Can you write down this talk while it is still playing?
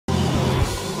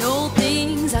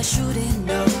I shouldn't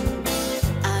know.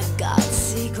 I got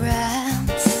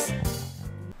secrets.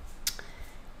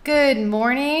 Good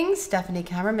morning, Stephanie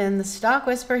Kammerman, the Stock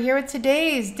Whisperer, here with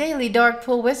today's Daily Dark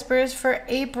Pool Whispers for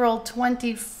April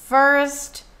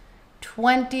 21st,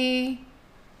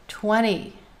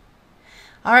 2020.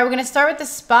 All right, we're going to start with the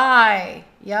SPY.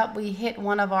 Yep, we hit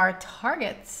one of our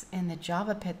targets in the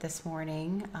Java pit this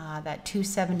morning, that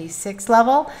 276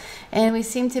 level, and we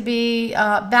seem to be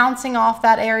bouncing off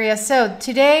that area. So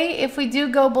today, if we do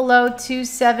go below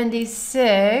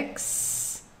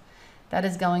 276, that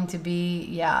is going to be,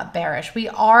 yeah, bearish. We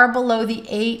are below the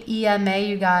 8 EMA,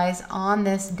 you guys, on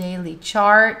this daily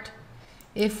chart.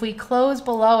 If we close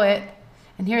below it,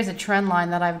 and here's a trend line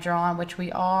that I've drawn, which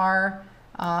we are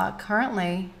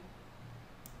currently,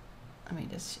 let me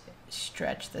just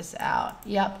stretch this out.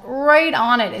 Yep, right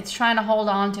on it. It's trying to hold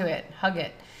on to it, hug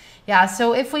it. Yeah,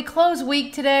 so if we close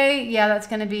weak today, yeah, that's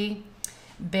going to be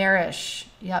bearish.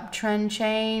 Yep, trend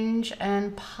change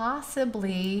and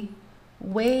possibly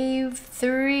wave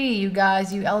 3, you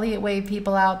guys, you Elliott wave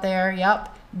people out there.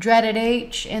 Yep, dreaded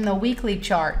H in the weekly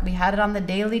chart. We had it on the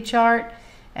daily chart,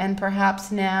 and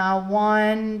perhaps now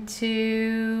 1,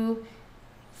 2,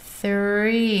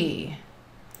 3.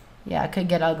 Yeah, it could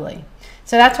get ugly.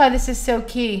 So that's why this is so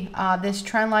key. This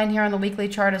trend line here on the weekly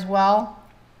chart as well.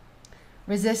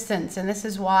 Resistance, and this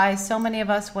is why so many of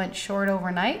us went short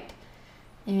overnight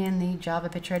in the Java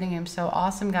pit trading room. So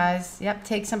awesome, guys. Yep,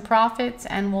 take some profits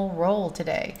and we'll roll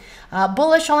today.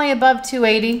 Bullish only above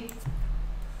 280.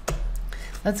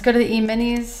 Let's go to the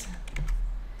E-minis.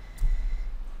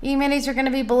 E-minis are going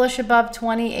to be bullish above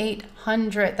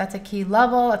 2,800. That's a key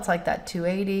level. It's like that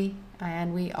 280.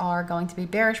 And we are going to be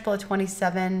bearish below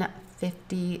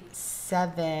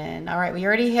 2757. All right, we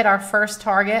already hit our first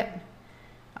target,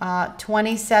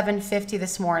 2750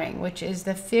 this morning, which is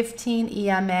the 15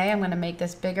 EMA. I'm going to make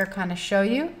this bigger, kind of show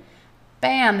you.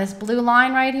 Bam, this blue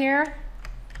line right here.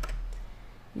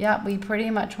 Yep, we pretty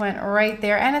much went right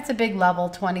there, and it's a big level,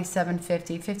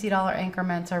 2750. $50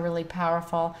 increments are really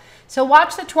powerful. So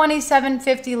watch the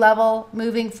 2750 level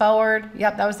moving forward.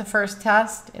 Yep, that was the first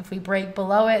test. If we break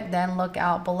below it, then look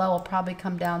out below. We'll probably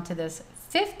come down to this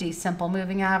 50 simple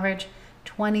moving average,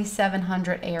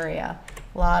 2700 area.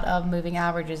 A lot of moving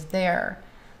averages there.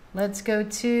 Let's go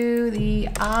to the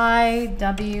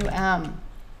IWM.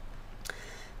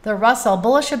 The Russell,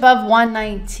 bullish above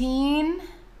 119.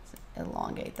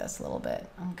 Elongate this a little bit,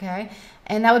 okay,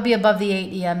 and that would be above the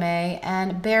 8 EMA,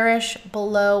 and bearish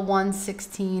below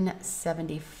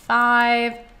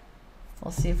 116.75.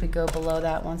 We'll see if we go below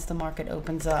that once the market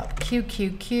opens up.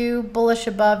 QQQ, bullish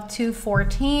above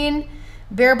 214,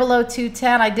 bear below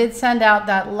 210. I did send out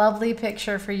that lovely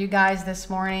picture for you guys this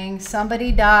morning.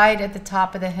 Somebody died at the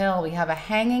top of the hill. We have a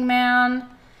hanging man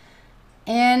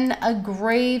and a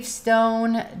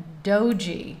gravestone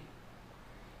doji.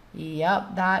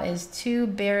 Yep, that is 2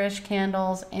 bearish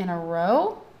candles in a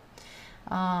row.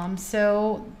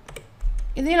 So,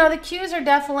 you know, the Qs are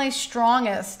definitely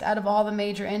strongest out of all the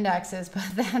major indexes, but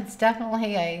that's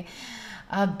definitely a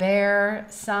bear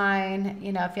sign,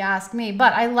 you know, if you ask me.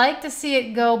 But I like to see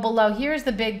it go below. Here's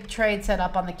the big trade set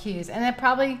up on the Qs, and it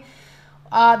probably,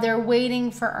 they're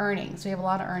waiting for earnings. We have a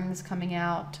lot of earnings coming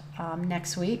out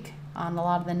next week on a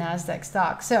lot of the NASDAQ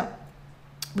stocks. So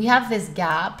we have this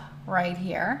gap right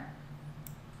here.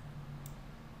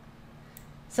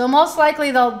 So most likely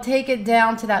they'll take it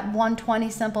down to that 120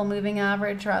 simple moving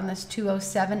average around this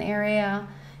 207 area.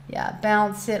 Yeah,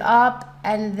 bounce it up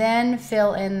and then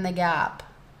fill in the gap.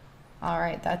 All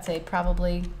right, that's a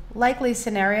probably likely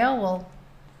scenario. We'll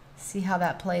see how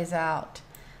that plays out.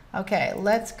 Okay,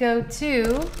 let's go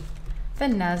to the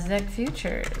NASDAQ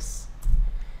futures.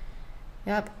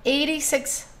 Yep,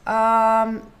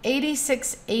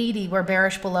 8680 we're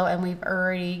bearish below, and we've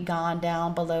already gone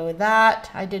down below that.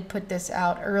 I did put this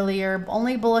out earlier,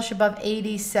 only bullish above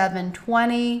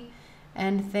 8720,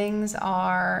 and things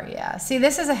are, yeah, see,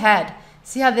 this is ahead.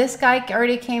 See how this guy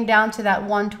already came down to that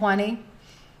 120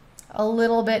 a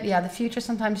little bit. Yeah, the future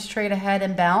sometimes trade ahead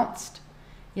and bounced.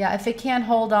 Yeah, if it can't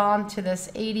hold on to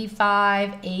this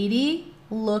 8580,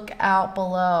 look out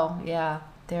below. Yeah,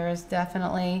 there is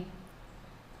definitely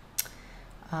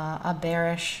a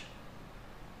bearish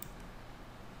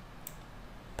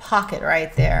pocket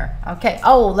right there. Okay,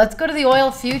 oh, let's go to the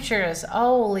oil futures.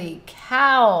 Holy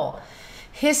cow,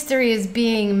 history is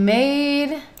being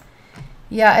made.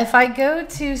 Yeah, if I go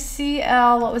to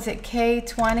CL, what was it,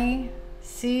 K20?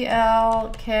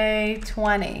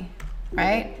 CLK20,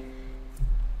 right?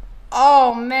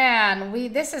 Oh man,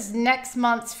 this is next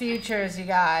month's futures, you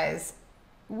guys.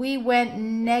 We went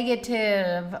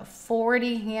negative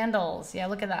 40 handles. Yeah,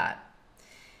 look at that.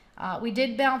 We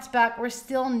did bounce back. We're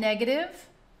still negative.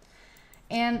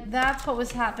 And that's what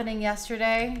was happening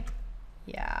yesterday.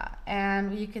 Yeah,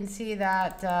 and you can see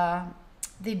that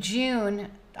the June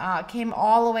came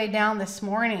all the way down this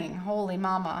morning. Holy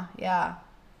mama, yeah,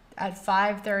 at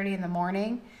 5:30 in the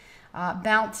morning.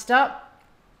 Bounced up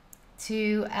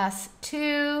to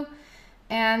S2.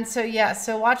 And so, yeah,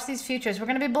 so watch these futures. We're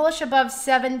going to be bullish above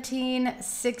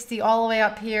 1760 all the way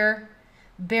up here.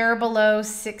 Bear below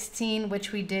 16,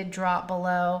 which we did drop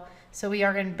below. So we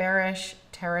are in bearish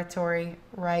territory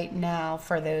right now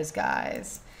for those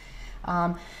guys.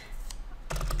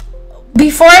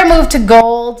 Before I move to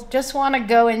gold, just want to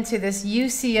go into this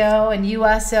UCO and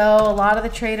USO. A lot of the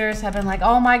traders have been like,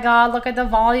 oh my God, look at the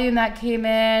volume that came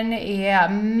in. Yeah,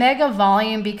 mega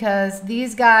volume because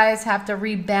these guys have to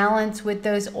rebalance with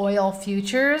those oil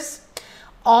futures.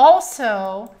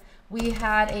 Also, we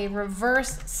had a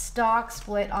reverse stock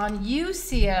split on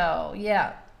UCO.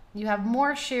 Yeah, you have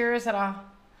more shares at a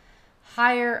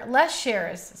higher, less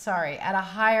shares, sorry, at a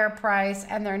higher price,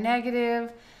 and they're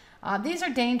negative. These are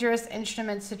dangerous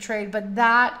instruments to trade, but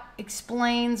that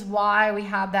explains why we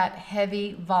have that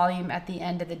heavy volume at the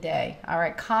end of the day. All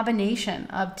right, combination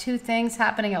of two things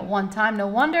happening at one time. No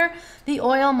wonder the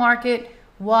oil market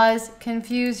was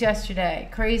confused yesterday.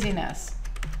 Craziness.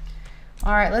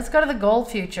 All right, let's go to the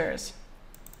gold futures.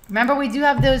 Remember, we do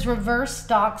have those reverse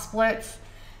stock splits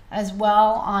as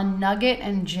well on Nugget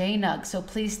and JNUG. So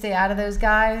please stay out of those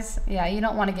guys. Yeah, you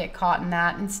don't want to get caught in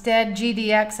that. Instead,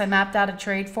 GDX, I mapped out a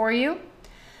trade for you.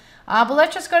 But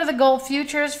let's just go to the gold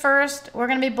futures first. We're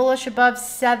going to be bullish above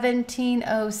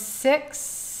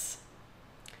 1706.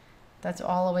 That's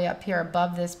all the way up here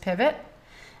above this pivot.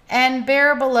 And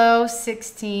bear below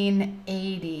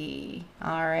 1680.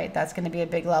 All right, that's going to be a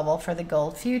big level for the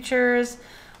gold futures.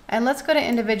 And let's go to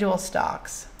individual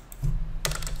stocks.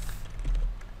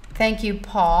 Thank you,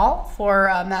 Paul, for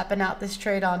mapping out this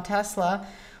trade on Tesla.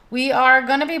 We are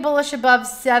going to be bullish above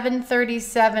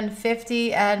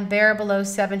 737.50 and bear below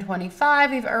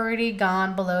 725. We've already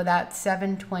gone below that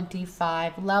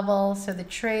 725 level. So the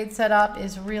trade setup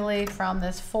is really from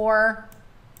this 4.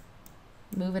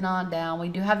 Moving on down. We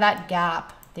do have that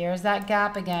gap. There's that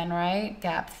gap again, right?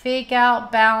 Gap, fake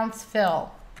out, bounce,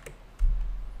 fill.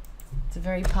 It's a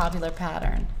very popular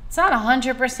pattern. It's not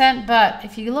 100%, but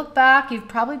if you look back, you've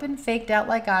probably been faked out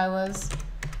like I was,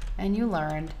 and you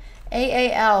learned.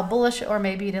 AAL, bullish, or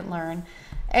maybe you didn't learn.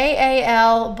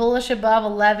 AAL, bullish above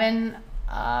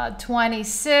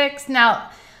 1126. Now,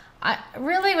 I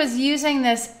really was using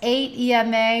this 8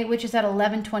 EMA, which is at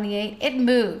 1128. It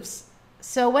moves.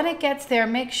 So when it gets there,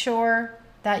 make sure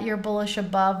that you're bullish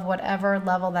above whatever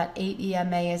level that 8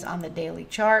 EMA is on the daily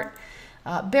chart.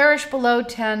 Bearish below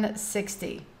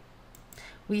 1060.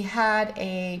 We had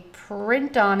a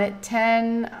print on it,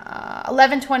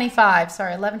 1125,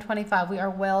 sorry, 1125. We are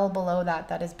well below that.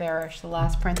 That is bearish. The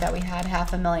last print that we had,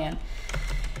 500,000.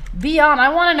 Beyond, I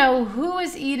want to know who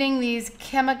is eating these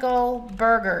chemical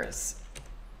burgers.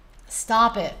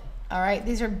 Stop it. All right,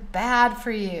 these are bad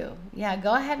for you. Yeah,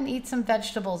 go ahead and eat some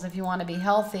vegetables if you want to be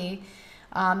healthy.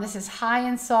 This is high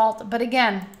in salt, but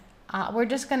again, we're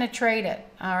just going to trade it.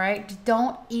 All right, just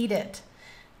don't eat it.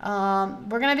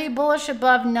 We're going to be bullish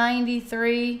above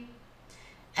 93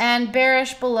 and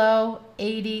bearish below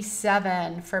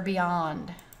 87 for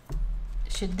Beyond.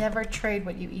 Should never trade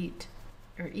what you eat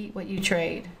or eat what you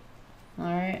trade. All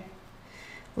right.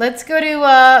 Let's go to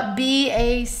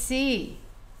BAC.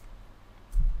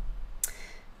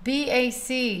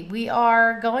 BAC, we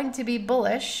are going to be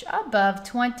bullish above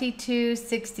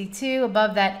 2262,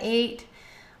 above that 8.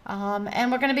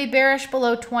 And we're going to be bearish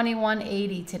below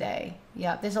 2180 today.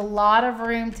 Yeah, there's a lot of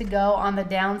room to go on the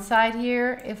downside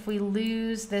here if we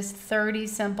lose this 30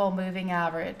 simple moving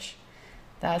average.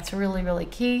 That's really, really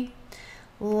key.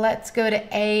 Let's go to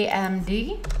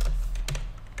AMD.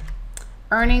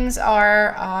 Earnings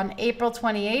are on April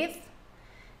 28th.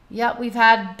 Yep, we've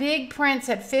had big prints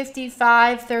at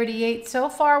 55.38. So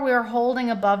far, we're holding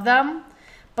above them.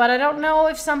 But I don't know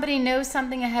if somebody knows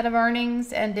something ahead of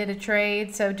earnings and did a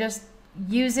trade. So just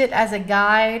use it as a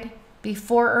guide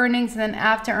before earnings, and then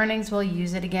after earnings, we'll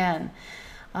use it again.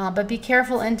 But be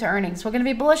careful into earnings. We're going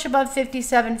to be bullish above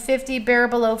 57.50, bear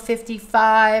below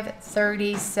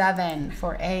 55.37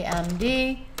 for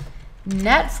AMD.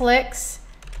 Netflix,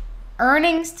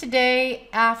 earnings today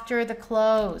after the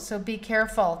close, so be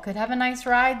careful. Could have a nice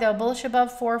ride though. Bullish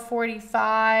above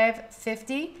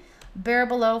 445.50. Bear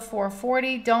below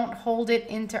 440. Don't hold it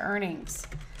into earnings.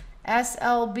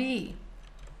 SLB.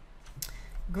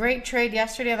 Great trade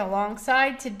yesterday on the long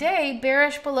side. Today,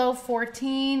 bearish below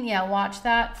 14. Yeah, watch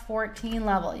that 14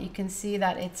 level. You can see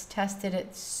that it's tested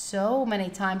it so many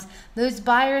times. Those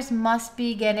buyers must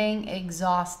be getting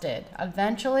exhausted.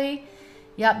 Eventually,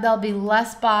 yep, there'll be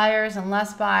less buyers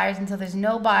until there's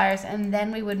no buyers, and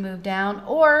then we would move down.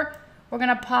 Or we're going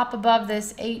to pop above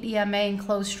this 8 EMA and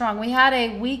close strong. We had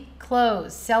a weak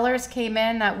close. Sellers came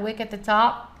in, that wick at the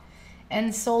top,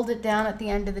 and sold it down at the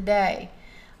end of the day.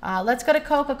 Let's go to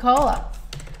Coca-Cola.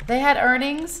 They had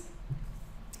earnings.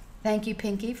 Thank you,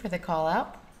 Pinky, for the call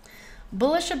out.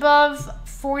 Bullish above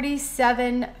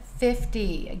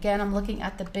 47.50. Again, I'm looking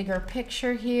at the bigger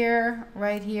picture here.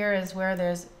 Right here is where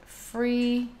there's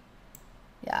free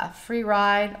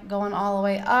ride going all the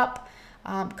way up.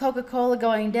 Coca-Cola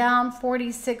going down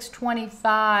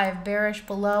 46.25. Bearish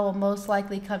below will most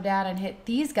likely come down and hit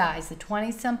these guys, the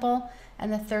 20 simple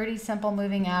and the 30 simple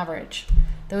moving average.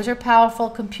 Those are powerful.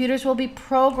 Computers will be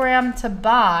programmed to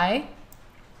buy.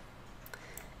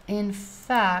 In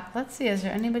fact, let's see, is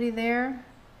there anybody there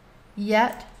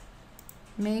yet?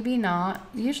 Maybe not.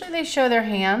 Usually they show their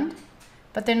hand,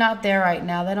 but they're not there right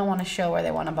now. They don't want to show where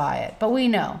they want to buy it. But we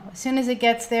know, as soon as it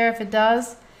gets there, if it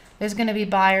does, there's going to be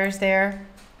buyers there.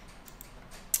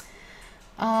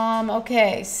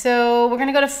 Okay, so we're going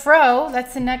to go to Fro.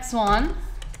 That's the next one.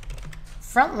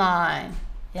 Frontline.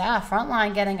 Yeah,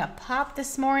 Frontline getting a pop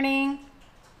this morning.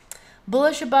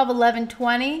 Bullish above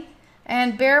 1120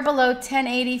 and bear below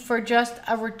 1080 for just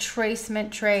a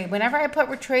retracement trade. Whenever I put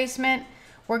retracement,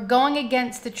 we're going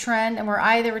against the trend and we're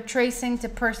either retracing to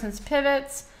person's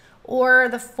pivots or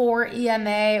the 4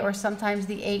 EMA or sometimes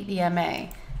the 8 EMA.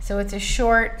 So it's a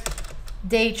short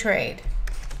day trade.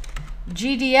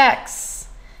 GDX.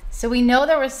 So we know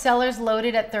there were sellers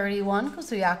loaded at 31 because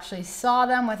we actually saw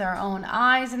them with our own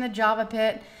eyes in the Java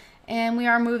pit, and we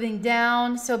are moving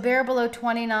down. So bear below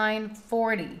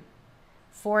 29.40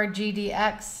 for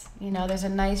GDX. You know, there's a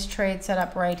nice trade set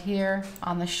up right here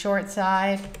on the short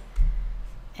side.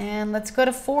 And let's go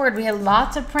to Ford. We had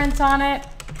lots of prints on it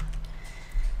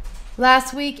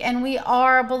last week, and we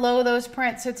are below those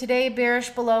prints. So today, bearish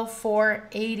below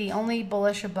 480, only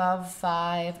bullish above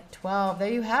 512.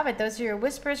 There you have it. Those are your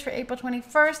whispers for April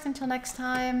 21st. Until next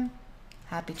time,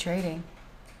 happy trading.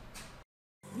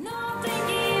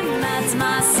 That's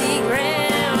my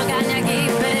secret. Can you keep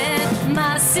it?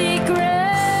 My secret.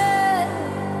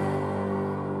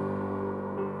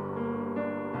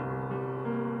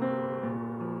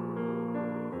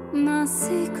 My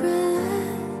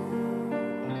secret.